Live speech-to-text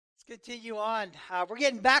Continue on. We're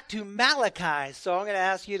getting back to Malachi, so I'm going to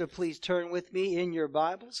ask you to please turn with me in your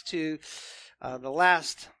Bibles to the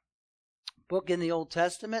last book in the Old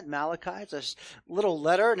Testament, Malachi. It's a little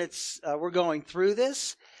letter, and it's we're going through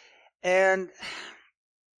this, and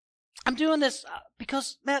I'm doing this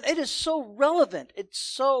because, man, it is so relevant. It's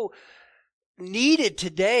so needed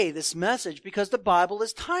today, this message, because the Bible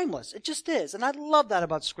is timeless. It just is, and I love that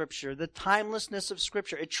about Scripture, the timelessness of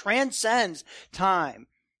Scripture. It transcends time.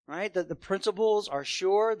 Right? The principles are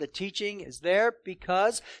sure. The teaching is there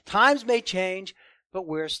because times may change, but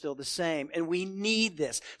we're still the same. And we need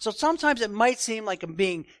this. So sometimes it might seem like I'm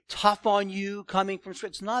being tough on you coming from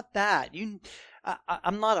Scripture. It's not that.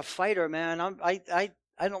 I'm not a fighter, man. I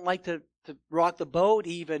don't like to rock the boat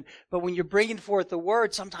even. But when you're bringing forth the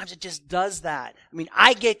word, sometimes it just does that. I mean,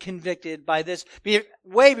 I get convicted by this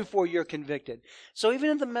way before you're convicted. So even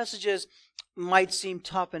if the messages might seem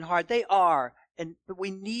tough and hard, they are. But we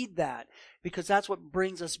need that because that's what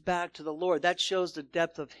brings us back to the Lord. That shows the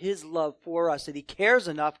depth of His love for us, that He cares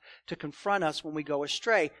enough to confront us when we go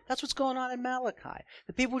astray. That's what's going on in Malachi.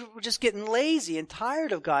 The people were just getting lazy and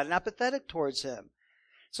tired of God and apathetic towards Him.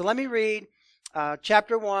 So let me read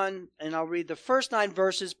chapter 1, and I'll read the first 9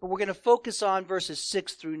 verses, but we're going to focus on verses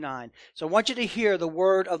 6 through 9. So I want you to hear the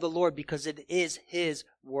word of the Lord because it is His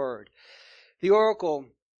word. The oracle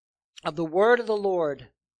of the word of the Lord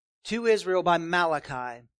to Israel by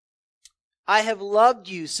Malachi. I have loved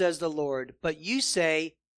you, says the Lord, but you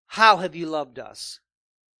say, how have you loved us?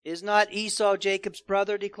 Is not Esau Jacob's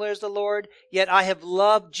brother, declares the Lord? Yet I have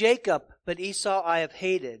loved Jacob, but Esau I have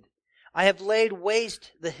hated. I have laid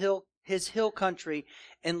waste his hill country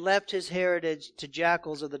and left his heritage to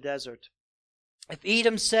jackals of the desert. If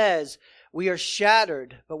Edom says, we are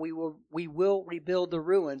shattered, but we will rebuild the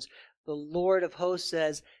ruins, the Lord of hosts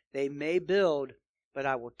says, they may build, but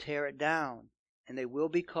I will tear it down, and they will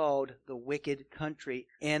be called the wicked country,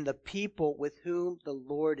 and the people with whom the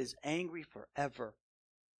Lord is angry forever.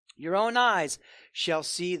 Your own eyes shall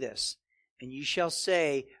see this, and you shall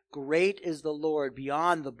say, great is the Lord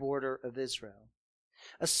beyond the border of Israel.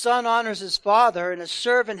 A son honors his father, and a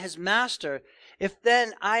servant his master. If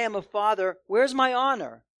then I am a father, where's my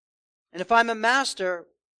honor? And if I'm a master,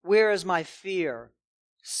 where is my fear?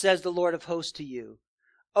 Says the Lord of hosts to you.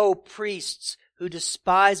 O priests, who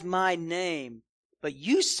despise my name. But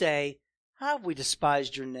you say, how have we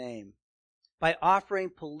despised your name? By offering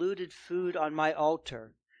polluted food on my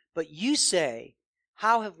altar. But you say,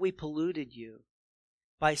 how have we polluted you?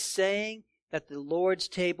 By saying that the Lord's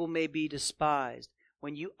table may be despised,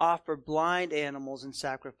 when you offer blind animals in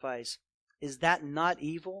sacrifice. Is that not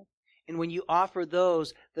evil? And when you offer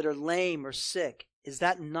those that are lame or sick, is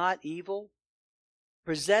that not evil?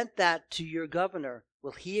 Present that to your governor.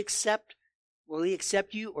 Will he accept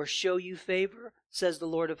you or show you favor? Says the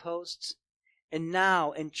Lord of hosts. And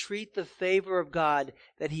now entreat the favor of God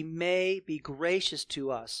that He may be gracious to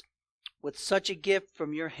us. With such a gift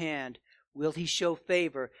from your hand, will He show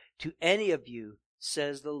favor to any of you,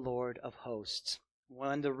 says the Lord of hosts. We'll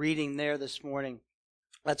end the reading there this morning.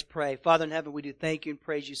 Let's pray. Father in heaven, we do thank you and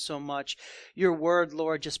praise you so much. Your word,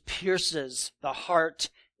 Lord, just pierces the heart.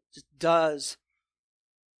 It just does.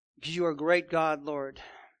 Because you are a great God, Lord.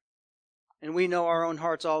 And we know our own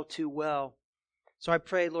hearts all too well. So I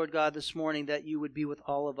pray, Lord God, this morning that you would be with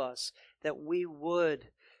all of us, that we would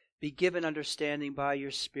be given understanding by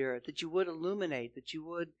your Spirit, that you would illuminate, that you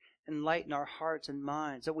would enlighten our hearts and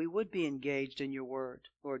minds, that we would be engaged in your word,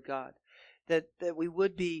 Lord God, that we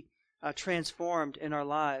would be transformed in our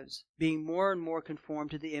lives, being more and more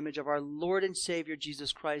conformed to the image of our Lord and Savior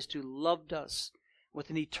Jesus Christ, who loved us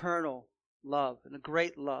with an eternal love and a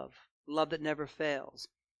great love that never fails,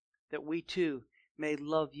 that we too may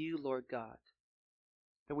love you, Lord God,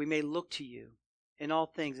 that we may look to you in all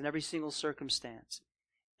things, in every single circumstance,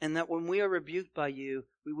 and that when we are rebuked by you,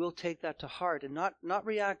 we will take that to heart and not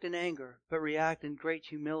react in anger, but react in great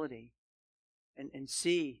humility and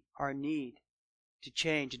see our need to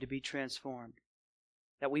change and to be transformed,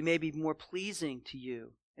 that we may be more pleasing to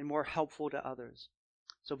you and more helpful to others.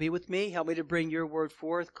 So be with me. Help me to bring your word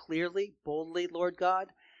forth clearly, boldly, Lord God,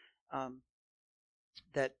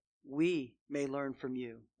 that we may learn from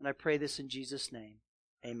you. And I pray this in Jesus' name.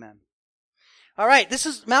 Amen. All right,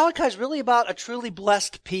 Malachi is really about a truly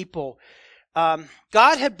blessed people. God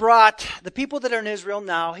had brought the people that are in Israel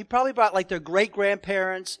now, He probably brought like their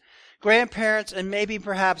great-grandparents, and maybe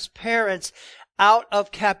perhaps parents out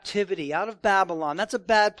of captivity, out of Babylon. That's a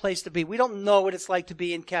bad place to be. We don't know what it's like to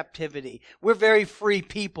be in captivity. We're very free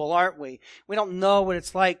people, aren't we? We don't know what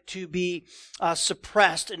it's like to be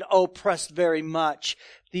suppressed and oppressed very much.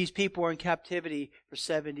 These people were in captivity for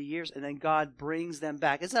 70 years, and then God brings them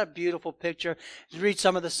back. Isn't that a beautiful picture? You read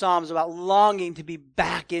some of the Psalms about longing to be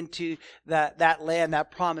back into that land,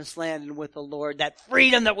 that promised land, and with the Lord, that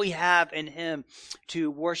freedom that we have in Him to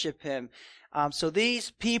worship Him. So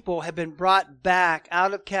these people have been brought back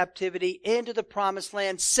out of captivity into the promised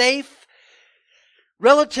land, safe,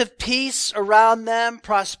 relative peace around them,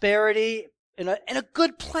 prosperity, in a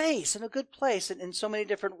good place, in so many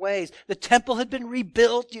different ways. The temple had been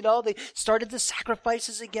rebuilt, they started the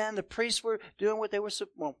sacrifices again. The priests were doing what they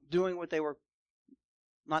were,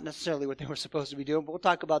 not necessarily what they were supposed to be doing, but we'll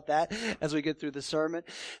talk about that as we get through the sermon.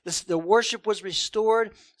 The worship was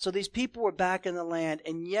restored, so these people were back in the land,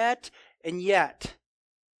 and yet,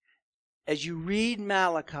 as you read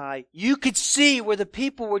Malachi, you could see where the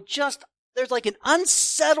people were there's like an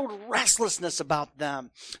unsettled restlessness about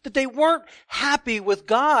them, that they weren't happy with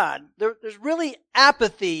God. There's really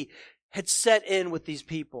apathy had set in with these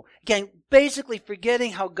people. Again, basically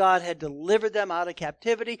forgetting how God had delivered them out of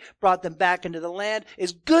captivity, brought them back into the land,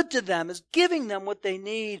 is good to them, is giving them what they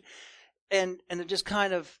need, and they're just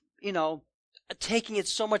kind of, taking it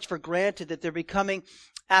so much for granted that they're becoming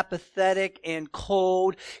apathetic and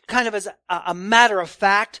cold, kind of as a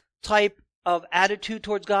matter-of-fact type of attitude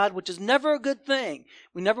towards God, which is never a good thing.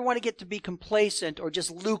 We never want to get to be complacent or just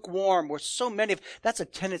lukewarm, where so many that's a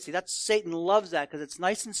tendency. Satan loves that because it's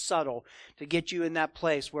nice and subtle to get you in that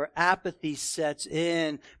place where apathy sets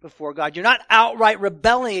in before God. You're not outright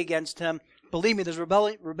rebelling against Him. Believe me, there's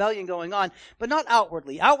rebellion going on, but not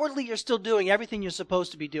outwardly. Outwardly, you're still doing everything you're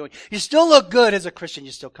supposed to be doing. You still look good as a Christian.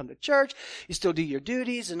 You still come to church. You still do your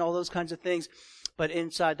duties and all those kinds of things. But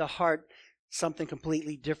inside the heart, something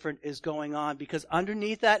completely different is going on, because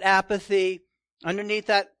underneath that apathy, underneath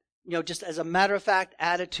that, just as a matter of fact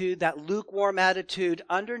attitude, that lukewarm attitude,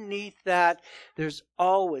 underneath that, there's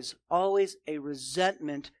always a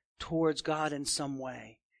resentment towards God in some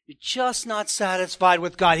way. You're just not satisfied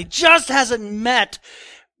with God. He just hasn't met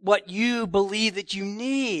what you believe that you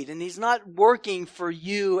need, and He's not working for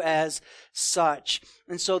you as such.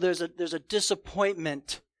 And so there's a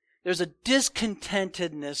disappointment. There's a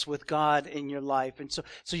discontentedness with God in your life. And so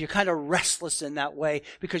you're kind of restless in that way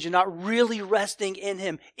because you're not really resting in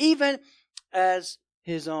Him, even as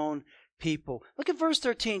His own people. Look at verse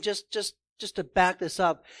 13, just to back this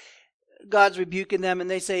up. God's rebuking them, and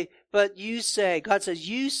they say, God says,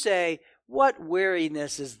 you say, what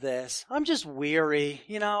weariness is this? I'm just weary.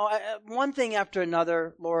 One thing after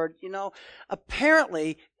another, Lord,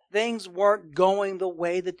 apparently things weren't going the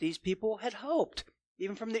way that these people had hoped.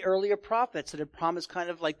 Even from the earlier prophets that had promised kind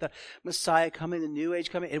of like the Messiah coming, the New Age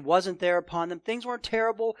coming, it wasn't there upon them. Things weren't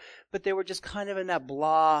terrible, but they were just kind of in that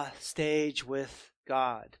blah stage with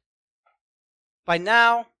God. By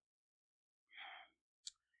now,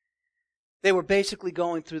 they were basically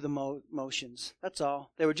going through the motions. That's all.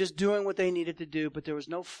 They were just doing what they needed to do, but there was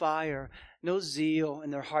no fire, no zeal in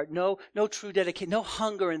their heart, no true dedication, no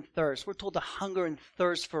hunger and thirst. We're told to hunger and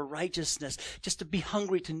thirst for righteousness, just to be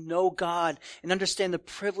hungry to know God and understand the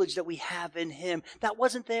privilege that we have in Him. That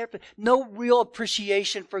wasn't there. No real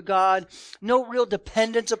appreciation for God, no real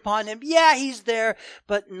dependence upon Him. Yeah, He's there,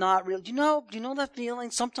 but not real. Do you know that feeling?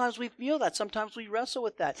 Sometimes we feel that. Sometimes we wrestle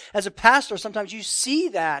with that. As a pastor, sometimes you see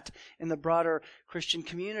that in the broader Christian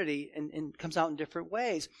community, and comes out in different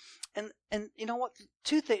ways. And you know what?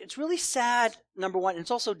 Two things. It's really sad, number one, and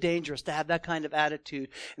it's also dangerous to have that kind of attitude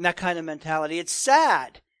and that kind of mentality. It's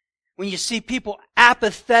sad when you see people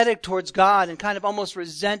apathetic towards God and kind of almost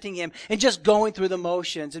resenting Him and just going through the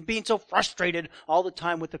motions and being so frustrated all the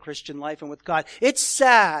time with the Christian life and with God. It's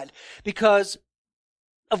sad because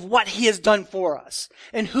of what He has done for us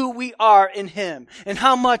and who we are in Him and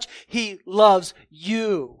how much He loves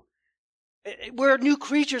you. We're new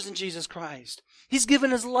creatures in Jesus Christ. He's given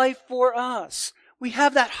His life for us. We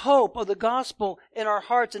have that hope of the gospel in our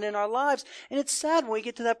hearts and in our lives. And it's sad when we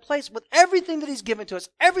get to that place with everything that He's given to us,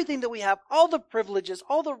 everything that we have, all the privileges,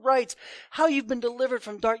 all the rights, how you've been delivered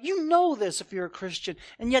from dark. You know this if you're a Christian.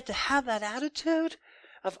 And yet to have that attitude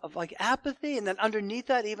of like apathy, and then underneath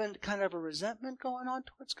that even kind of a resentment going on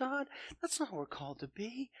towards God, that's not what we're called to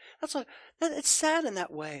be. It's sad in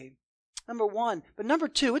that way. Number one. But number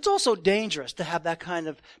two, it's also dangerous to have that kind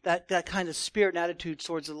of spirit and attitude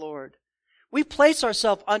towards the Lord. We place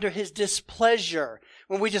ourselves under His displeasure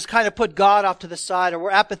when we just kind of put God off to the side, or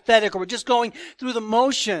we're apathetic, or we're just going through the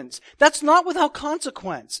motions. That's not without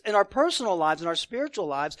consequence in our personal lives and our spiritual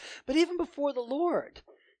lives, but even before the Lord.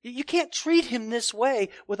 You can't treat him this way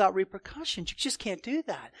without repercussions. You just can't do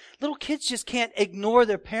that. Little kids just can't ignore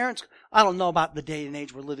their parents. I don't know about the day and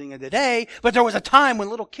age we're living in today, but there was a time when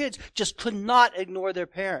little kids just could not ignore their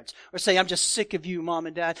parents or say, I'm just sick of you, mom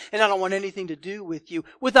and dad, and I don't want anything to do with you,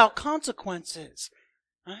 without consequences.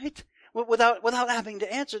 Right? Without having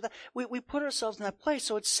to answer that. We put ourselves in that place.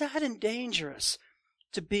 So it's sad and dangerous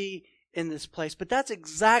to be in this place. But that's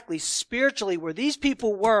exactly spiritually where these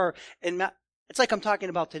people were it's like I'm talking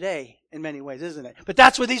about today in many ways, isn't it? But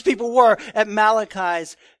that's where these people were at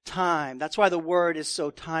Malachi's time. That's why the word is so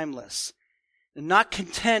timeless. They're not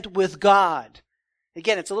content with God.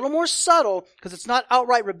 Again, it's a little more subtle because it's not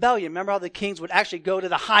outright rebellion. Remember how the kings would actually go to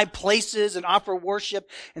the high places and offer worship,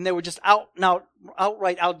 and they were just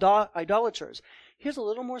outright idolaters. Here's a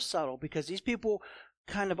little more subtle because these people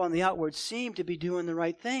kind of on the outward seem to be doing the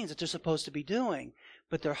right things that they're supposed to be doing,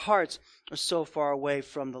 but their hearts are so far away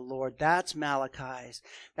from the Lord. That's Malachi's.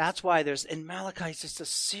 That's why in Malachi's just a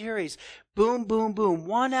series, boom, boom, boom,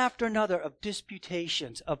 one after another of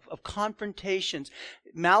disputations, of confrontations.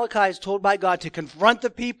 Malachi is told by God to confront the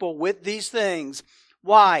people with these things.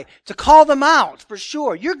 Why? To call them out, for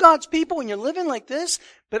sure. You're God's people and you're living like this,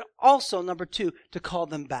 but also, number two, to call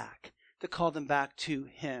them back to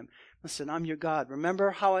Him. Listen, I'm your God. Remember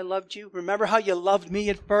how I loved you? Remember how you loved me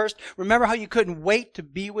at first? Remember how you couldn't wait to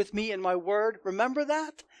be with me in my word? Remember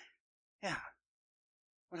that? Yeah.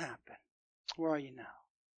 What happened? Where are you now?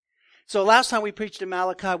 So last time we preached in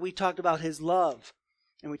Malachi, we talked about His love.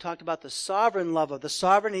 And we talked about the sovereign love of the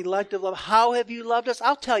sovereign elective love. How have you loved us?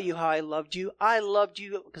 I'll tell you how I loved you. I loved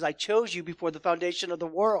you because I chose you before the foundation of the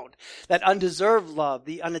world. That undeserved love,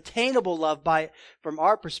 the unattainable love from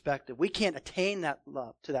our perspective. We can't attain that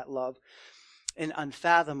love, an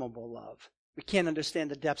unfathomable love. We can't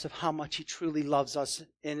understand the depths of how much He truly loves us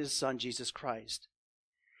in His Son, Jesus Christ.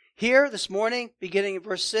 Here, this morning, beginning in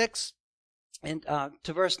verse 6, and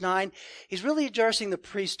to verse 9, he's really addressing the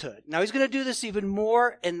priesthood. Now he's going to do this even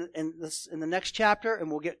more in the next chapter,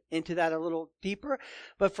 and we'll get into that a little deeper.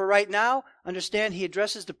 But for right now, understand he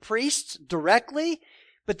addresses the priests directly,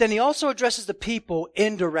 but then he also addresses the people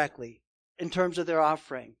indirectly in terms of their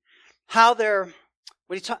offering. How their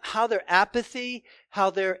apathy,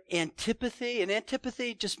 how their antipathy, and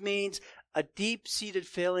antipathy just means a deep-seated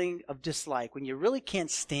feeling of dislike. When you really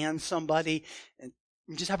can't stand somebody and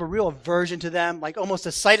you just have a real aversion to them, like almost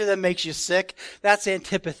the sight of them makes you sick. That's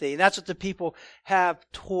antipathy. And that's what the people have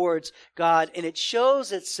towards God. And it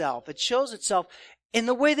shows itself. It shows itself in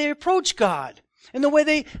the way they approach God, in the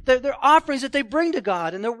way their offerings that they bring to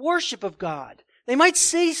God, and their worship of God. They might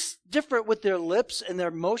say different with their lips and their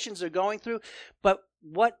emotions they're going through, but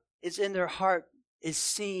what is in their heart is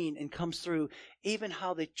seen and comes through, even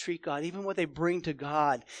how they treat God, even what they bring to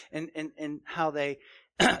God, and how they,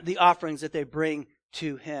 the offerings that they bring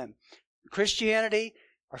to Him. Christianity,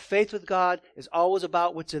 our faith with God, is always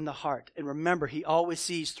about what's in the heart. And remember, He always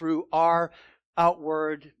sees through our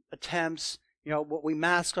outward attempts, what we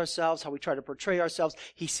mask ourselves, how we try to portray ourselves.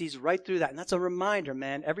 He sees right through that. And that's a reminder,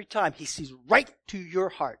 man. Every time He sees right to your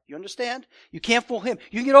heart. You understand? You can't fool Him.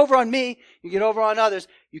 You can get over on me. You can get over on others.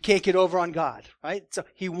 You can't get over on God, right? So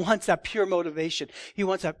He wants that pure motivation. He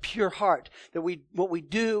wants that pure heart. That what we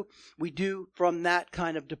do from that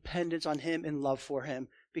kind of dependence on Him and love for Him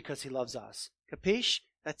because He loves us. Capiche?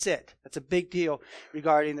 That's it. That's a big deal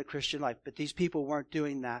regarding the Christian life. But these people weren't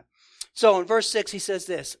doing that. So in verse 6, he says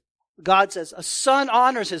this. God says, a son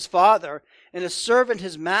honors his father and a servant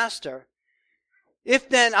his master. If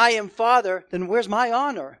then I am father, then where's my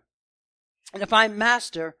honor? And if I'm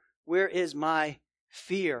master, where is my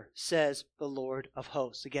fear, says the Lord of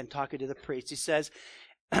hosts. Again, talking to the priest. He says,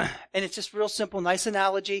 and it's just real simple, nice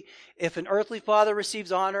analogy. If an earthly father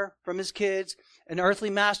receives honor from his kids, an earthly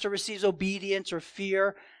master receives obedience or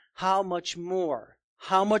fear, how much more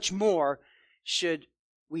should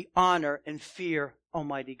we honor and fear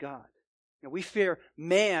Almighty God? We fear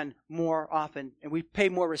man more often, and we pay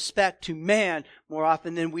more respect to man more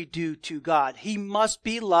often than we do to God. He must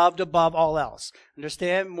be loved above all else.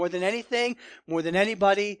 Understand? More than anything, more than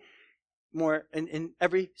anybody, more in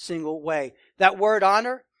every single way. That word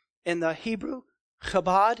honor in the Hebrew,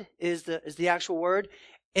 chabad, is the actual word.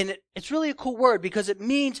 And it's really a cool word because it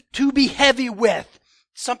means to be heavy with.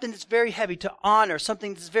 Something that's very heavy, to honor,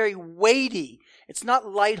 something that's very weighty. It's not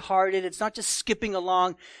lighthearted. It's not just skipping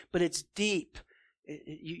along, but it's deep.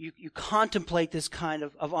 You contemplate this kind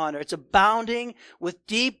of honor. It's abounding with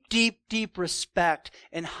deep, deep, deep respect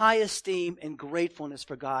and high esteem and gratefulness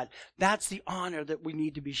for God. That's the honor that we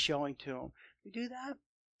need to be showing to Him. We do that?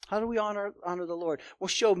 How do we honor the Lord? We'll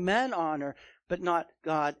show men honor, but not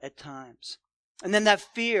God at times. And then that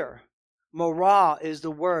fear. Morah is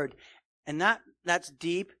the word. And that's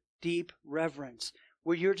deep, deep reverence,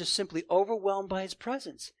 where you're just simply overwhelmed by his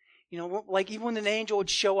presence. You know, like even when an angel would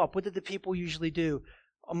show up, what did the people usually do?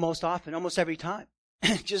 Most often, almost every time.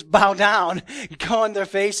 Just bow down, go on their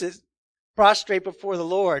faces, prostrate before the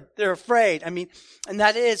Lord. They're afraid. I mean, and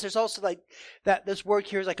there's also like that, this word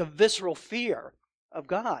here is like a visceral fear of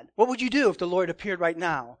God. What would you do if the Lord appeared right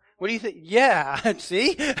now? What do you think? Yeah,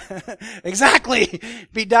 see? Exactly.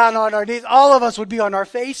 Be down on our knees. All of us would be on our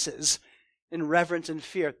faces in reverence and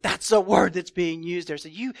fear. That's the word that's being used there. So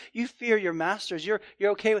you fear your masters. You're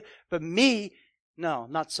okay with, but me, no,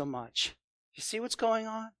 not so much. You see what's going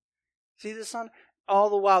on? See this on? All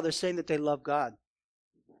the while they're saying that they love God.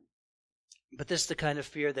 But this is the kind of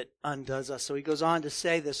fear that undoes us. So he goes on to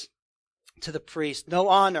say this to the priest. No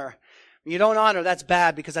honor. When you don't honor, that's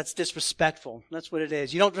bad because that's disrespectful. That's what it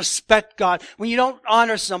is. You don't respect God. When you don't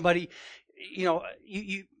honor somebody, you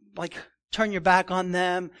like turn your back on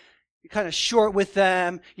them. You're kind of short with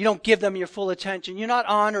them. You don't give them your full attention. You're not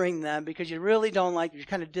honoring them because you really don't like, you're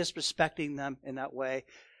kind of disrespecting them in that way.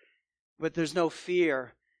 But there's no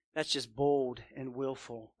fear. That's just bold and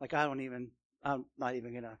willful. Like I'm not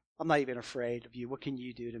even afraid of you. What can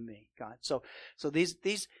you do to me, God? So these,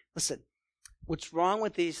 listen, what's wrong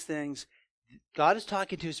with these things? God is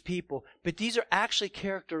talking to his people, but these are actually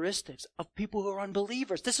characteristics of people who are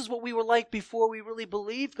unbelievers. This is what we were like before we really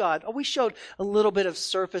believed God. Oh, we showed a little bit of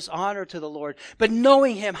surface honor to the Lord, but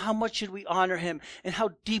knowing him, how much should we honor him and how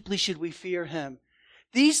deeply should we fear him?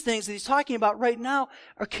 These things that he's talking about right now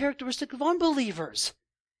are characteristic of unbelievers.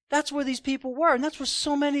 That's where these people were, and that's where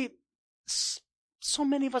so many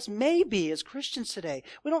of us may be as Christians today.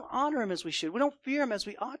 We don't honor him as we should. We don't fear him as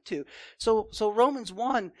we ought to. So Romans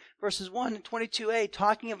 1, verses 1 and 22a,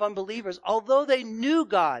 talking of unbelievers, although they knew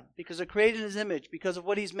God because they're created in his image, because of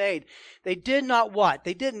what he's made, they did not what?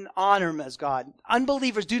 They didn't honor him as God.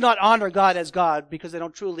 Unbelievers do not honor God as God because they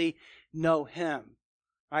don't truly know him.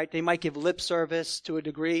 Right? They might give lip service to a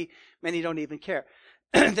degree. Many don't even care.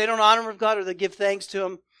 They don't honor him as God, or they give thanks to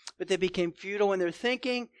him, but they became futile in their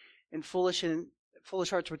thinking, and foolish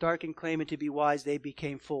hearts were darkened, claiming to be wise, they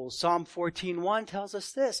became fools. Psalm 14:1 tells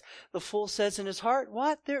us this. The fool says in his heart,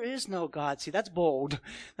 what? There is no God. See, that's bold.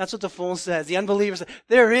 That's what the fool says. The unbeliever says,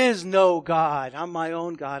 there is no God. I'm my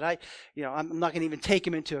own God. I'm not going to even take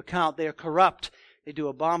him into account. They are corrupt. They do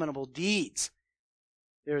abominable deeds.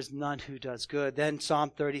 There is none who does good. Then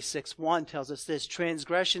Psalm 36:1 tells us this.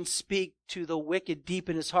 Transgressions speak to the wicked deep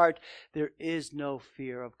in his heart. There is no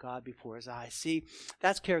fear of God before his eyes. See,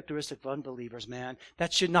 that's characteristic of unbelievers, man.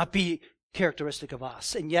 That should not be characteristic of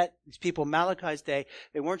us. And yet, these people in Malachi's day,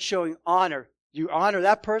 they weren't showing honor. You honor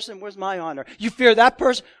that person? Where's my honor? You fear that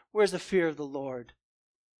person? Where's the fear of the Lord?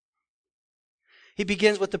 He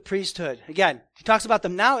begins with the priesthood. Again, he talks about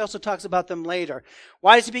them now. He also talks about them later.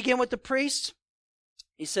 Why does he begin with the priests?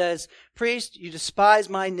 He says, priest, you despise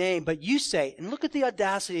my name, but you say, and look at the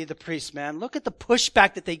audacity of the priests, man. Look at the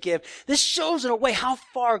pushback that they give. This shows in a way how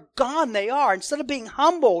far gone they are. Instead of being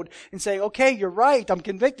humbled and saying, okay, you're right, I'm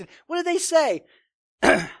convicted. What do they say?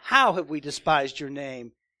 How have we despised your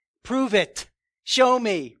name? Prove it. Show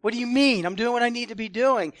me. What do you mean? I'm doing what I need to be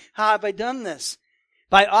doing. How have I done this?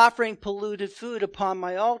 By offering polluted food upon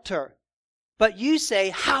my altar. But you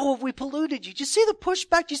say, how have we polluted you? Do you see the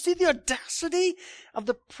pushback? Do you see the audacity of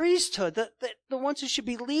the priesthood? The ones who should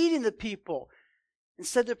be leading the people.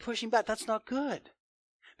 Instead they're pushing back. That's not good.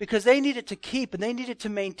 Because they needed to keep and they needed to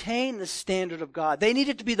maintain the standard of God. They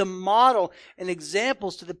needed to be the model and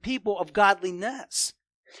examples to the people of godliness.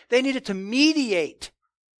 They needed to mediate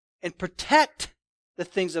and protect the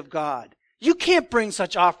things of God. You can't bring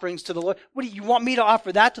such offerings to the Lord. What do you want me to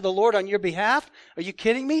offer that to the Lord on your behalf? Are you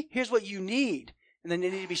kidding me? Here's what you need. And then they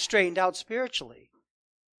need to be straightened out spiritually.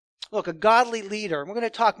 Look, a godly leader, and we're going to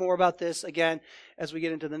talk more about this again as we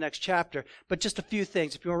get into the next chapter, but just a few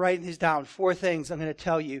things. If you're writing these down, 4 things I'm going to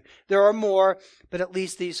tell you. There are more, but at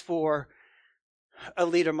least these 4 a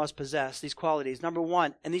leader must possess, these qualities. Number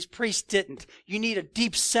 1, and these priests didn't. You need a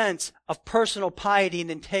deep sense of personal piety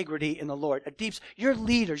and integrity in the Lord. Your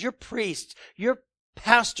leaders, your priests, your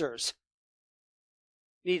pastors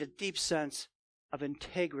need a deep sense of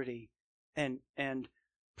integrity and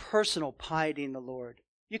personal piety in the Lord.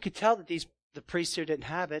 You could tell that the priests here didn't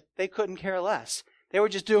have it. They couldn't care less. They were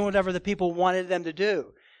just doing whatever the people wanted them to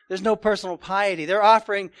do. There's no personal piety. They're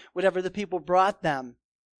offering whatever the people brought them.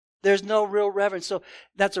 There's no real reverence. So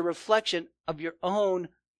that's a reflection of your own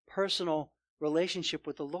personal relationship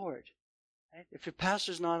with the Lord. Right? If your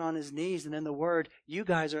pastor's not on his knees and in the Word, you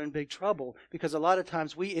guys are in big trouble because a lot of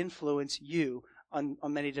times we influence you on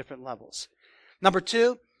many different levels. Number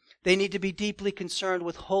 2, They need to be deeply concerned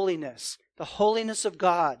with holiness, the holiness of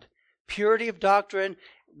God, purity of doctrine,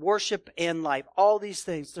 worship, and life. All these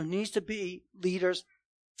things. There needs to be leaders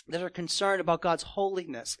that are concerned about God's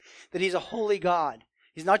holiness, that He's a holy God.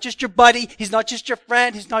 He's not just your buddy. He's not just your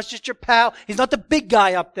friend. He's not just your pal. He's not the big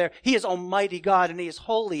guy up there. He is Almighty God, and He is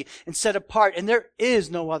holy and set apart, and there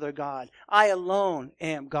is no other God. I alone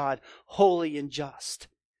am God, holy and just,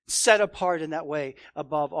 set apart in that way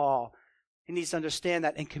above all. He needs to understand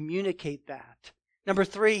that and communicate that. Number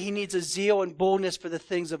 3, he needs a zeal and boldness for the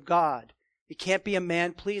things of God. He can't be a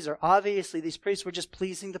man pleaser. Obviously, these priests were just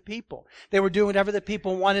pleasing the people. They were doing whatever the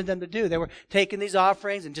people wanted them to do. They were taking these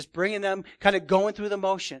offerings and just bringing them, kind of going through the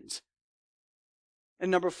motions.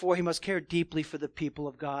 And number 4, he must care deeply for the people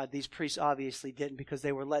of God. These priests obviously didn't, because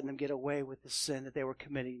they were letting them get away with the sin that they were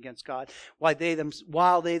committing against God while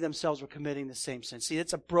they themselves were committing the same sin. See,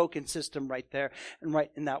 it's a broken system right there and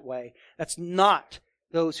right in that way. That's not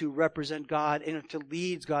those who represent God and to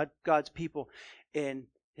lead God's people in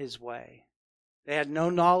His way. They had no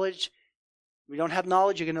knowledge. We don't have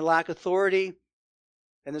knowledge. You're going to lack authority.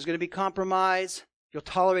 And there's going to be compromise. You'll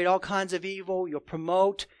tolerate all kinds of evil. You'll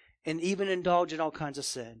promote and even indulge in all kinds of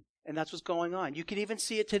sin. And that's what's going on. You can even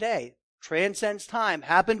see it today. Transcends time.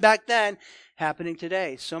 Happened back then. Happening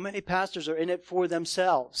today. So many pastors are in it for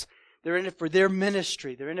themselves. They're in it for their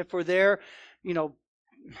ministry. They're in it for their,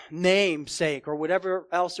 namesake or whatever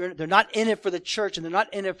else they're in it. They're not in it for the church, and they're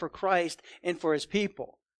not in it for Christ and for His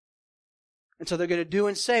people. And so they're going to do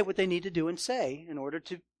and say what they need to do and say in order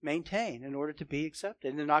to maintain, in order to be accepted.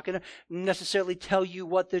 And they're not going to necessarily tell you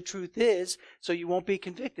what the truth is, so you won't be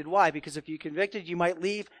convicted. Why? Because if you're convicted, you might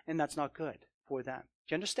leave, and that's not good for them.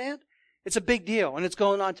 Do you understand? It's a big deal, and it's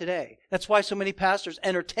going on today. That's why so many pastors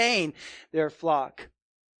entertain their flock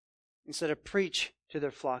instead of preach to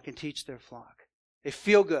their flock and teach their flock. They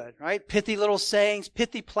feel good, right? Pithy little sayings,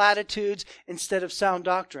 pithy platitudes instead of sound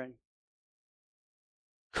doctrine.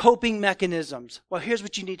 Coping mechanisms. Well, here's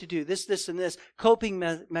what you need to do. This, and this. Coping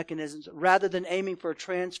mechanisms rather than aiming for a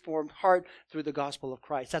transformed heart through the gospel of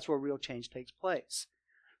Christ. That's where real change takes place.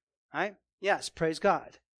 Right? Yes, praise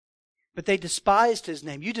God. But they despised His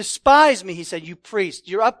name. You despise me, He said, you priest.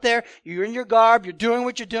 You're up there, you're in your garb, you're doing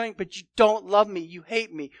what you're doing, but you don't love me. You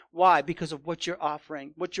hate me. Why? Because of what you're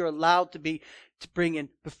offering, what you're allowed to bring in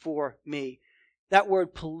before me. That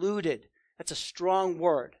word polluted, that's a strong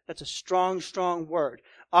word. That's a strong word.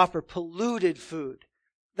 Offer polluted food.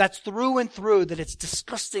 That's through and through, that it's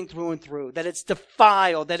disgusting through and through, that it's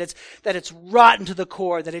defiled, that it's rotten to the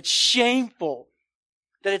core, that it's shameful,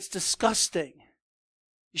 that it's disgusting.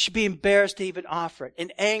 You should be embarrassed to even offer it,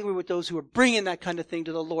 and angry with those who are bringing that kind of thing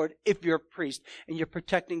to the Lord if you're a priest and you're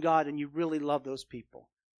protecting God and you really love those people.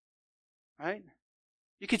 Right?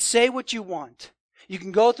 You could say what you want. You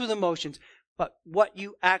can go through the motions, but what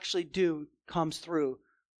you actually do comes through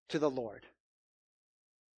to the Lord.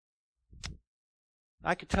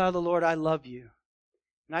 I could tell the Lord I love you,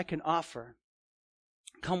 and I can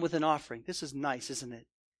come with an offering. This is nice, isn't it?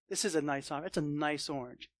 This is a nice orange. It's a nice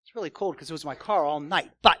orange. It's really cold because it was in my car all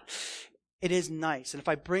night, but it is nice. And if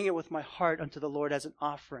I bring it with my heart unto the Lord as an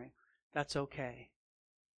offering, that's okay.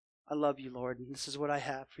 I love you, Lord, and this is what I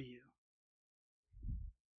have for you.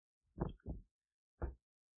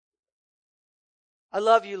 I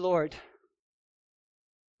love you, Lord,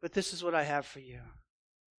 but this is what I have for you.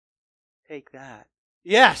 Take that.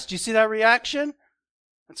 Yes, do you see that reaction?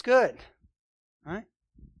 That's good. Right?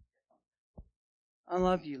 I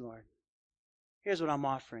love you, Lord. Here's what I'm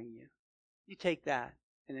offering you. You take that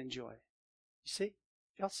and enjoy it. You see?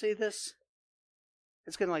 Y'all see this?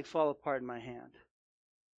 It's going to fall apart in my hand.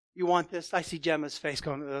 You want this? I see Gemma's face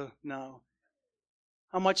going, no.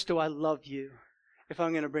 How much do I love you if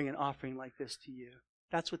I'm going to bring an offering like this to you?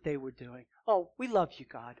 That's what they were doing. Oh, we love you,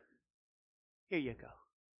 God. Here you go.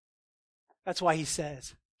 That's why He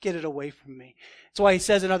says, get it away from me. That's why He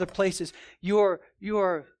says in other places, your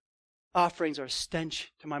offerings are a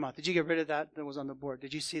stench to my mouth. Did you get rid of that was on the board?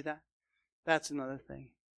 Did you see that? That's another thing.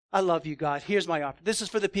 I love you, God. Here's my offering. This is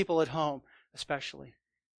for the people at home, especially,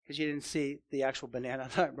 because you didn't see the actual banana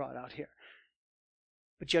that I brought out here.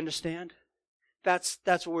 But you understand? That's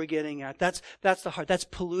what we're getting at. That's the heart. That's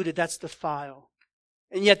polluted. That's defiled.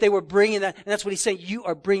 And yet they were bringing that, and that's what He's saying. You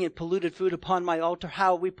are bringing polluted food upon my altar.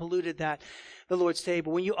 How have we polluted that? The Lord's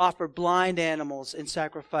table. When you offer blind animals in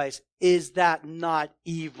sacrifice, is that not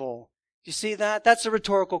evil? Do you see that? That's a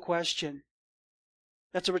rhetorical question.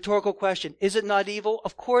 That's a rhetorical question. Is it not evil?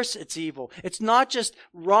 Of course it's evil. It's not just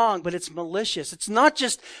wrong, but it's malicious. It's not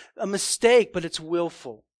just a mistake, but it's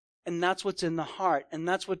willful. And that's what's in the heart. And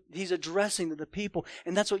that's what he's addressing to the people.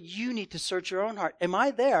 And that's what you need to search your own heart. Am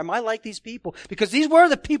I there? Am I like these people? Because these were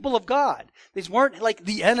the people of God. These weren't like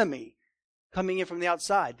the enemy coming in from the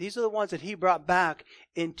outside. These are the ones that he brought back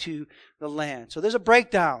into the land. So there's a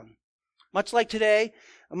breakdown. Much like today,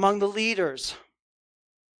 among the leaders,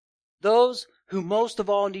 those who most of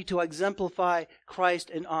all need to exemplify Christ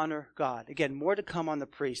and honor God. Again, more to come on the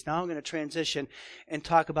priest. Now I'm going to transition and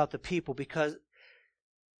talk about the people, because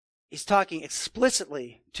he's talking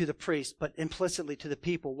explicitly to the priest, but implicitly to the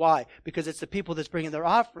people. Why? Because it's the people that's bringing their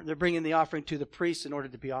offering. They're bringing the offering to the priest in order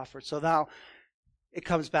to be offered. So now it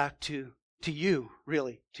comes back to you,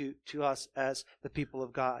 really, to us as the people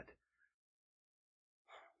of God.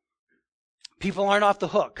 People aren't off the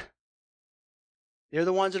hook. They're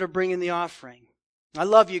the ones that are bringing the offering. I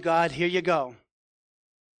love you, God. Here you go.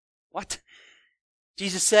 What?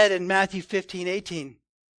 Jesus said in Matthew 15:18,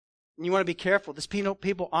 and you want to be careful. This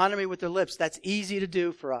people honor me with their lips. That's easy to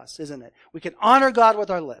do for us, isn't it? We can honor God with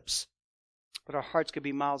our lips, but our hearts could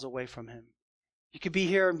be miles away from Him. You could be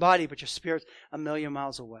here in body, but your spirit's a million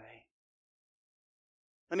miles away.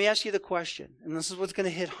 Let me ask you the question, and this is what's going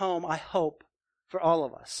to hit home, I hope, for all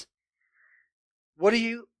of us.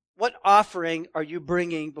 What offering are you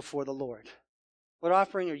bringing before the Lord? What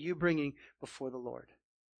offering are you bringing before the Lord?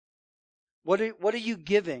 What are you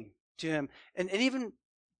giving to Him? And even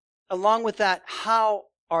along with that, how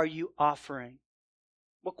are you offering?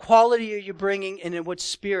 What quality are you bringing, and in what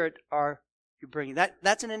spirit are you bringing?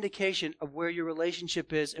 That's an indication of where your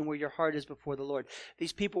relationship is and where your heart is before the Lord.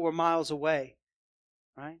 These people were miles away,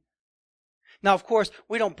 right? Now, of course,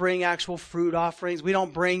 we don't bring actual fruit offerings. We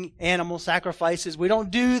don't bring animal sacrifices. We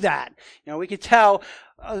don't do that. You know, we could tell,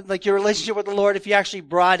 like your relationship with the Lord, if you actually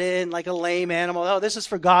brought in like a lame animal. Oh, this is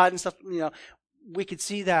for God and stuff. You know, we could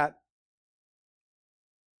see that.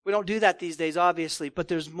 We don't do that these days, obviously, but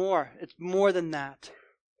there's more. It's more than that.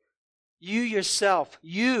 You yourself,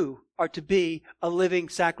 you are to be a living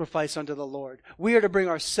sacrifice unto the Lord. We are to bring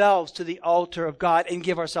ourselves to the altar of God and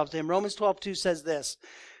give ourselves to Him. Romans 12:2 says this.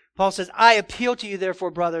 Paul says, I appeal to you,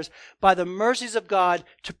 therefore, brothers, by the mercies of God,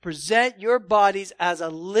 to present your bodies as a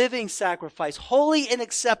living sacrifice, holy and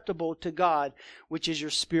acceptable to God, which is your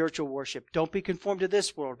spiritual worship. Don't be conformed to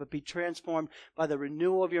this world, but be transformed by the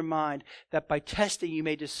renewal of your mind, that by testing you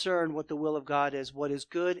may discern what the will of God is, what is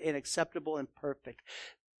good and acceptable and perfect.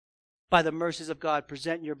 By the mercies of God,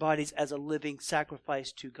 present your bodies as a living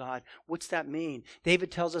sacrifice to God. What's that mean?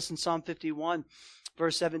 David tells us in Psalm 51,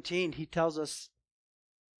 verse 17, he tells us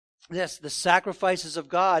this, the sacrifices of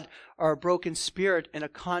God are a broken spirit and a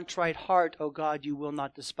contrite heart, O God, you will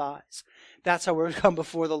not despise. That's how we're going to come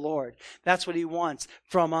before the Lord. That's what He wants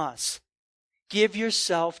from us. Give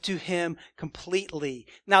yourself to Him completely.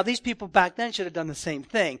 Now, these people back then should have done the same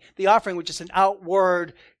thing. The offering was just an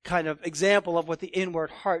outward kind of example of what the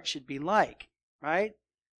inward heart should be like, right?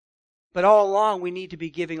 But all along, we need to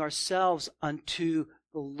be giving ourselves unto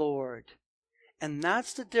the Lord. And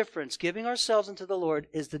that's the difference. Giving ourselves unto the Lord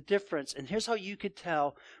is the difference. And here's how you could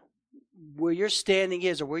tell where your standing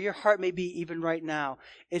is or where your heart may be even right now.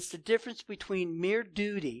 It's the difference between mere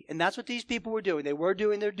duty. And that's what these people were doing. They were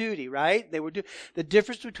doing their duty, right? They were the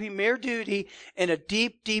difference between mere duty and a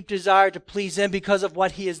deep, deep desire to please Him because of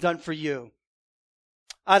what He has done for you.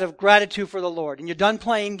 Out of gratitude for the Lord. And you're done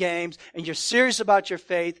playing games and you're serious about your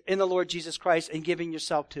faith in the Lord Jesus Christ and giving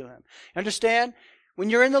yourself to Him. Understand? When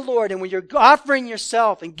you're in the Lord and when you're offering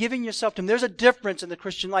yourself and giving yourself to Him, there's a difference in the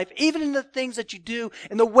Christian life, even in the things that you do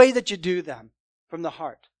and the way that you do them from the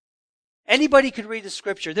heart. Anybody could read the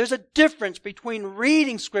Scripture. There's a difference between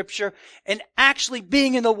reading Scripture and actually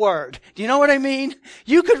being in the Word. Do you know what I mean?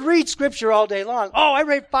 You could read Scripture all day long. Oh, I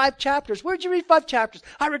read 5 chapters. Where'd you read 5 chapters?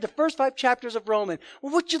 I read the first 5 chapters of Romans.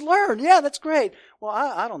 Well, what'd you learn? Yeah, that's great. Well,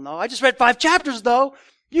 I don't know. I just read 5 chapters though.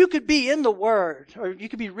 You could be in the Word, or you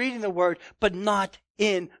could be reading the Word, but not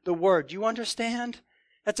in the Word. Do you understand?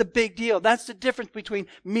 That's a big deal. That's the difference between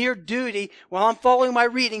mere duty. Well, I'm following my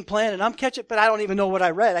reading plan and I'm catching, but I don't even know what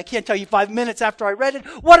I read. I can't tell you 5 minutes after I read it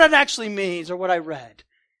what it actually means or what I read.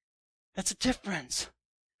 That's a difference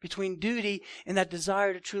between duty and that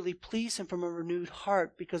desire to truly please Him from a renewed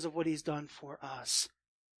heart because of what He's done for us.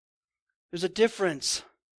 There's a difference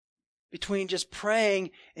between just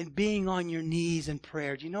praying and being on your knees in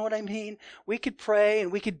prayer. Do you know what I mean? We could pray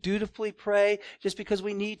and we could dutifully pray just because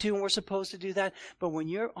we need to and we're supposed to do that. But when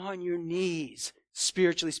you're on your knees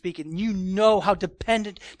spiritually speaking. You know how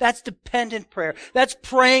that's dependent prayer. That's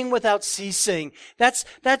praying without ceasing. That's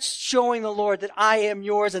showing the Lord that I am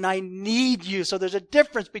yours and I need you. So there's a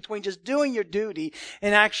difference between just doing your duty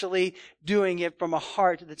and actually doing it from a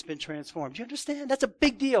heart that's been transformed. Do you understand? That's a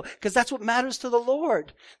big deal because that's what matters to the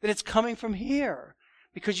Lord, that it's coming from here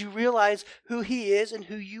because you realize who He is and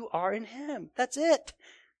who you are in Him. That's it.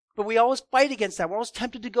 But we always fight against that. We're always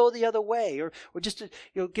tempted to go the other way or just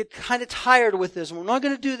to, get kind of tired with this. And we're not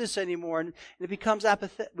going to do this anymore. And it becomes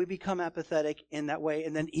we become apathetic in that way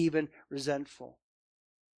and then even resentful.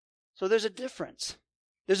 So there's a difference.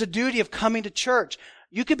 There's a duty of coming to church.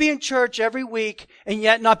 You could be in church every week and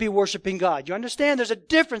yet not be worshiping God. You understand? There's a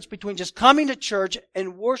difference between just coming to church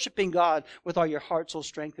and worshiping God with all your heart, soul,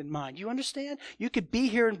 strength, and mind. You understand? You could be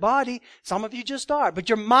here in body. Some of you just are. But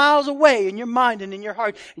you're miles away in your mind and in your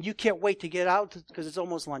heart. And you can't wait to get out because it's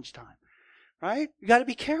almost lunchtime. Right? You got to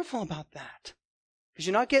be careful about that. Because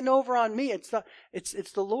you're not getting over on me. It's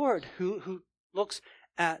the Lord who looks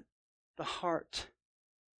at the heart.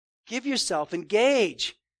 Give yourself.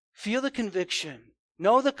 Engage. Feel the conviction.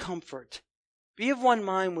 Know the comfort. Be of one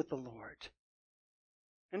mind with the Lord.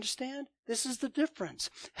 Understand? This is the difference.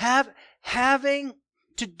 Having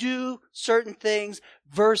to do certain things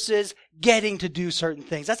versus getting to do certain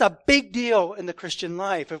things. That's a big deal in the Christian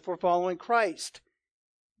life if we're following Christ.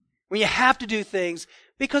 When you have to do things,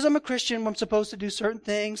 because I'm a Christian, I'm supposed to do certain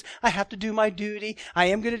things. I have to do my duty. I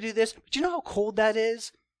am going to do this. But you know how cold that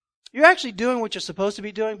is? You're actually doing what you're supposed to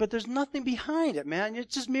be doing, but there's nothing behind it, man.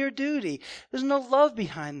 It's just mere duty. There's no love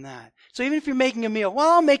behind that. So even if you're making a meal, well,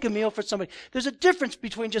 I'll make a meal for somebody. There's a difference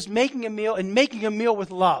between just making a meal and making a meal with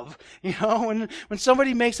love. You know, when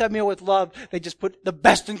somebody makes that meal with love, they just put the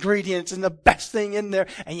best ingredients and the best thing in there,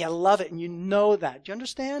 and you love it, and you know that. Do you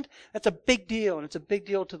understand? That's a big deal, and it's a big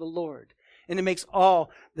deal to the Lord. And it makes all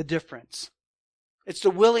the difference. It's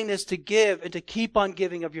the willingness to give and to keep on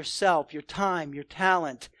giving of yourself, your time, your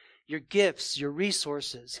talent, your gifts, your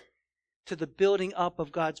resources, to the building up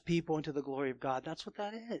of God's people and to the glory of God. That's what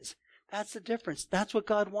that is. That's the difference. That's what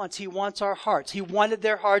God wants. He wants our hearts. He wanted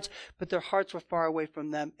their hearts, but their hearts were far away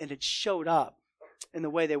from them, and it showed up in the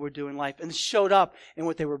way they were doing life, and it showed up in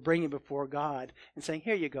what they were bringing before God and saying,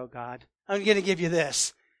 here you go, God. I'm going to give you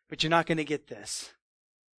this, but you're not going to get this.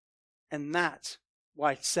 And that's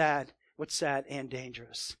why it's sad, what's sad and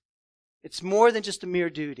dangerous. It's more than just a mere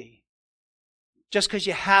duty. Just because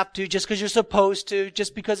you have to, just because you're supposed to,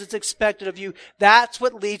 just because it's expected of you. That's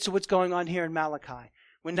what leads to what's going on here in Malachi.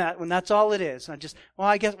 When that's all it is.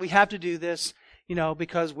 I guess we have to do this,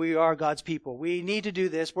 because we are God's people. We need to do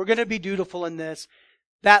this. We're going to be dutiful in this.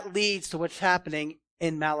 That leads to what's happening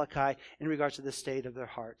in Malachi in regards to the state of their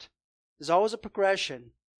heart. There's always a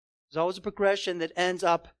progression. There's always a progression that ends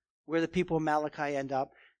up where the people of Malachi end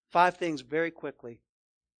up. 5 things very quickly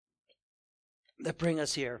that bring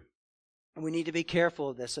us here. And we need to be careful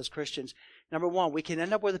of this as Christians. Number 1, we can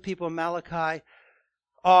end up where the people of Malachi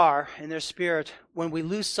are in their spirit when we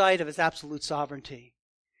lose sight of His absolute sovereignty.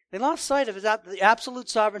 They lost sight of the absolute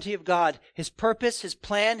sovereignty of God. His purpose, His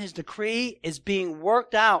plan, His decree is being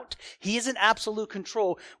worked out. He is in absolute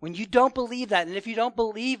control. When you don't believe that, and if you don't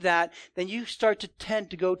believe that, then you start to tend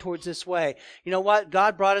to go towards this way. You know what?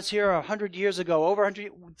 God brought us here 100 years ago, over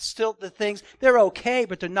 100. Still, the things, they're okay,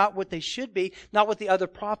 but they're not what they should be, not what the other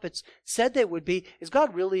prophets said they would be. Is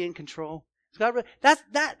God really in control? That's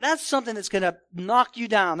something that's going to knock you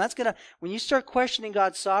down. That's going to, when you start questioning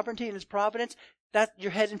God's sovereignty and His providence, that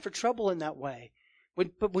you're heading for trouble in that way.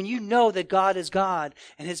 But when you know that God is God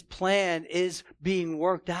and His plan is being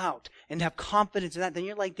worked out and have confidence in that, then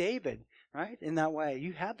you're like David, right? In that way,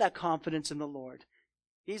 you have that confidence in the Lord.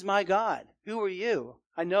 He's my God. Who are you?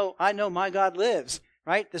 I know my God lives,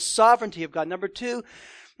 right? The sovereignty of God. Number 2,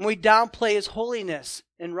 when we downplay His holiness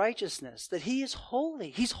and righteousness, that He is holy.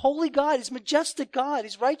 He's holy God. He's majestic God.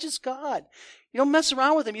 He's righteous God. You don't mess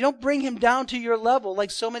around with Him. You don't bring Him down to your level like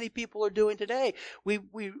so many people are doing today. We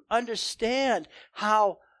understand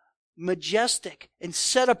how majestic and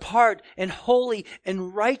set apart and holy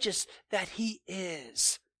and righteous that He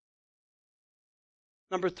is.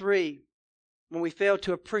 Number 3, when we fail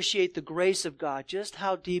to appreciate the grace of God, just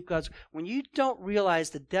how deep when you don't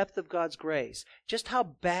realize the depth of God's grace, just how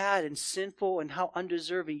bad and sinful and how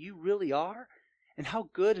undeserving you really are, and how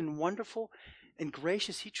good and wonderful and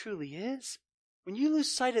gracious He truly is, when you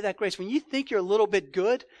lose sight of that grace, when you think you're a little bit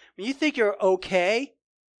good, when you think you're okay,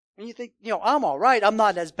 when you think, I'm all right, I'm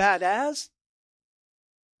not as bad as,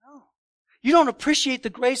 no. You don't appreciate the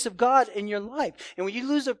grace of God in your life. And when you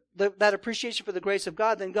lose that appreciation for the grace of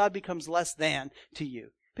God, then God becomes less than to you.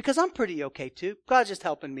 because I'm pretty okay too. God's just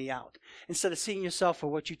helping me out. Instead of seeing yourself for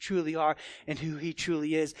what you truly are and who He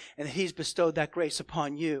truly is, and that He's bestowed that grace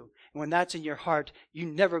upon you. And when that's in your heart, you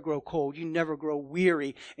never grow cold, you never grow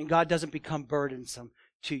weary, and God doesn't become burdensome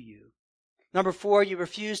to you. Number 4, you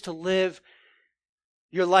refuse to live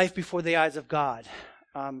your life before the eyes of God.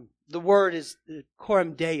 The word is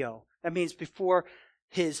coram Deo. That means before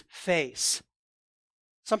His face.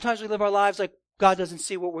 Sometimes we live our lives like God doesn't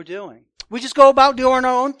see what we're doing. We just go about doing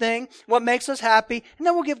our own thing, what makes us happy, and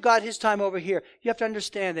then we'll give God His time over here. You have to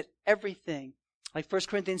understand that everything, like 1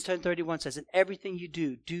 Corinthians 10:31 says, in everything you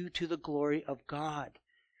do, do to the glory of God.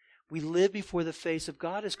 We live before the face of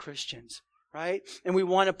God as Christians, right? And we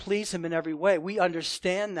want to please Him in every way. We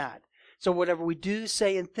understand that. So whatever we do,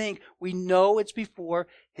 say, and think, we know it's before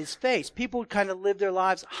His face. People kind of live their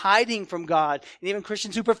lives hiding from God. And even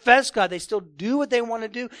Christians who profess God, they still do what they want to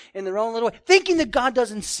do in their own little way, thinking that God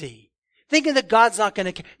doesn't see. Thinking that God's not going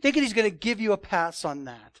to care. Thinking He's going to give you a pass on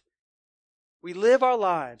that. We live our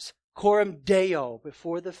lives, coram Deo,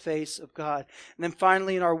 before the face of God. And then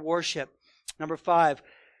finally in our worship, number 5,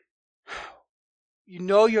 you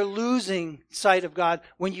know you're losing sight of God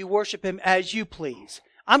when you worship Him as you please.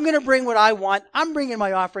 I'm going to bring what I want. I'm bringing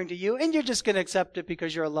my offering to you, and you're just going to accept it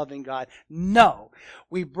because you're a loving God. No.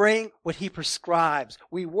 We bring what He prescribes.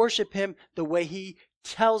 We worship Him the way He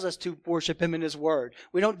tells us to worship Him in His Word.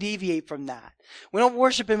 We don't deviate from that. We don't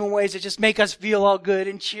worship Him in ways that just make us feel all good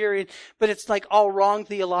and cheery, but it's like all wrong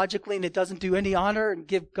theologically, and it doesn't do any honor and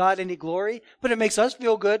give God any glory, but it makes us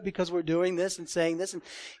feel good because we're doing this and saying this, and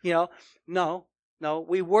no.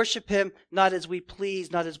 We worship Him not as we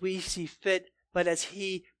please, not as we see fit, but as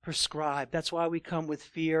He prescribed. That's why we come with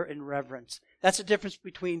fear and reverence. That's the difference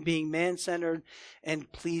between being man-centered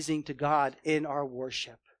and pleasing to God in our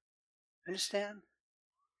worship. Understand?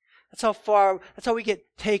 That's how we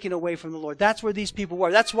get taken away from the Lord. That's where these people were.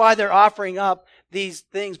 That's why they're offering up these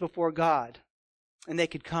things before God. And they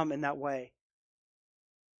could come in that way.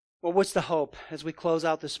 Well, what's the hope? As we close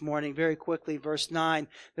out this morning, very quickly, verse 9,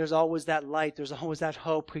 there's always that light, there's always that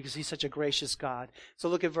hope because He's such a gracious God. So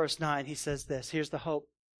look at verse 9, He says this, here's the hope.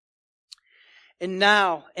 And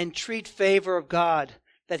now entreat favor of God,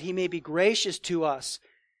 that He may be gracious to us.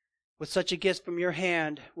 With such a gift from your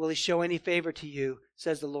hand, will He show any favor to you,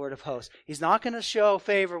 says the Lord of hosts. He's not going to show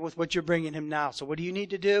favor with what you're bringing Him now. So what do you need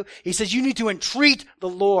to do? He says you need to entreat the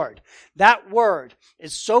Lord. That word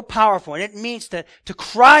is so powerful, and it means to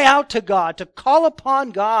cry out to God, to call upon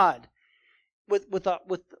God with a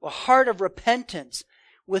heart of repentance,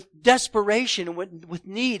 with desperation, and with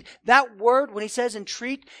need. That word, when He says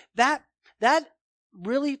entreat, that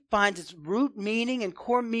really finds its root meaning and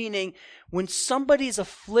core meaning when somebody is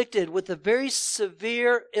afflicted with a very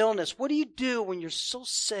severe illness. What do you do when you're so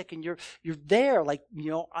sick and you're there? Like,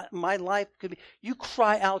 my life could be. You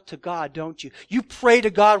cry out to God, don't you? You pray to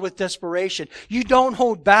God with desperation. You don't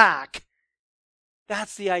hold back.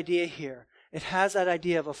 That's the idea here. It has that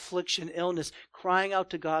idea of affliction, illness, crying out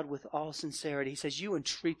to God with all sincerity. He says, you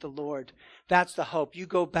entreat the Lord. That's the hope. You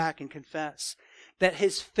go back and confess that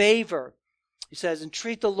His favor. He says,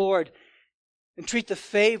 entreat the Lord, entreat the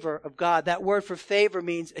favor of God. That word for favor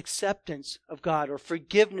means acceptance of God or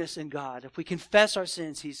forgiveness in God. If we confess our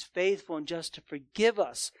sins, He's faithful and just to forgive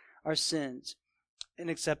us our sins and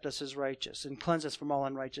accept us as righteous and cleanse us from all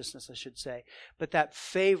unrighteousness, I should say. But that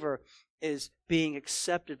favor is being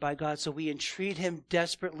accepted by God, so we entreat Him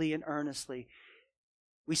desperately and earnestly.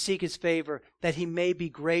 We seek His favor that He may be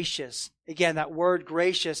gracious. Again, that word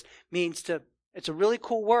gracious means it's a really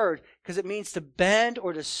cool word because it means to bend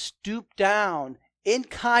or to stoop down in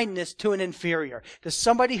kindness to an inferior, to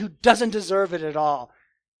somebody who doesn't deserve it at all.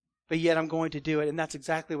 But yet I'm going to do it, and that's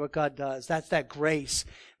exactly what God does. That's that grace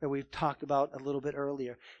that we've talked about a little bit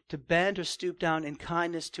earlier. To bend or stoop down in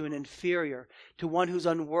kindness to an inferior, to one who's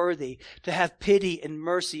unworthy, to have pity and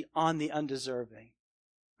mercy on the undeserving.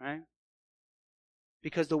 Right?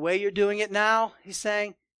 Because the way you're doing it now, He's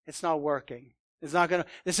saying, it's not working.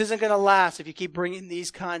 This isn't going to last if you keep bringing these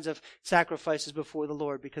kinds of sacrifices before the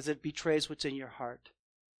Lord, because it betrays what's in your heart.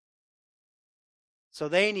 So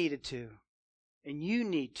they needed to, and you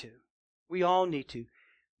need to, we all need to,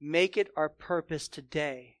 make it our purpose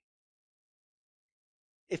today.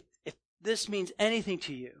 If this means anything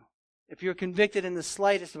to you, if you're convicted in the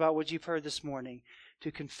slightest about what you've heard this morning, to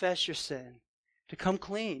confess your sin, to come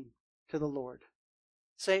clean to the Lord.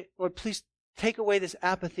 Say, Lord, please take away this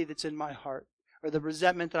apathy that's in my heart, or the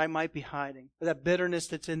resentment that I might be hiding, or that bitterness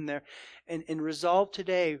that's in there. And resolve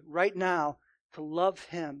today, right now, to love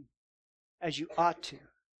Him as you ought to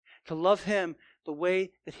love Him the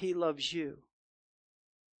way that He loves you,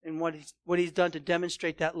 and what He's done to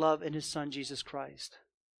demonstrate that love in His Son, Jesus Christ.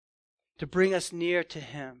 to bring us near to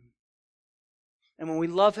Him. And when we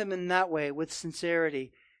love Him in that way, with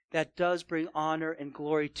sincerity, that does bring honor and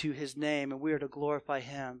glory to His name, and we are to glorify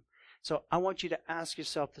Him. So I want you to ask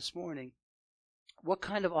yourself this morning, what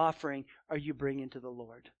kind of offering are you bringing to the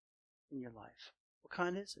Lord in your life? What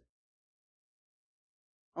kind is it?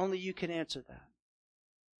 Only you can answer that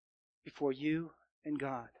before you and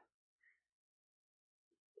God.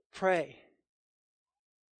 Pray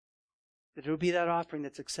that it will be that offering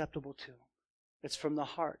that's acceptable to Him, that's from the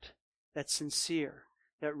heart, that's sincere,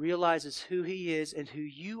 that realizes who He is and who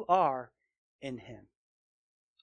you are in Him.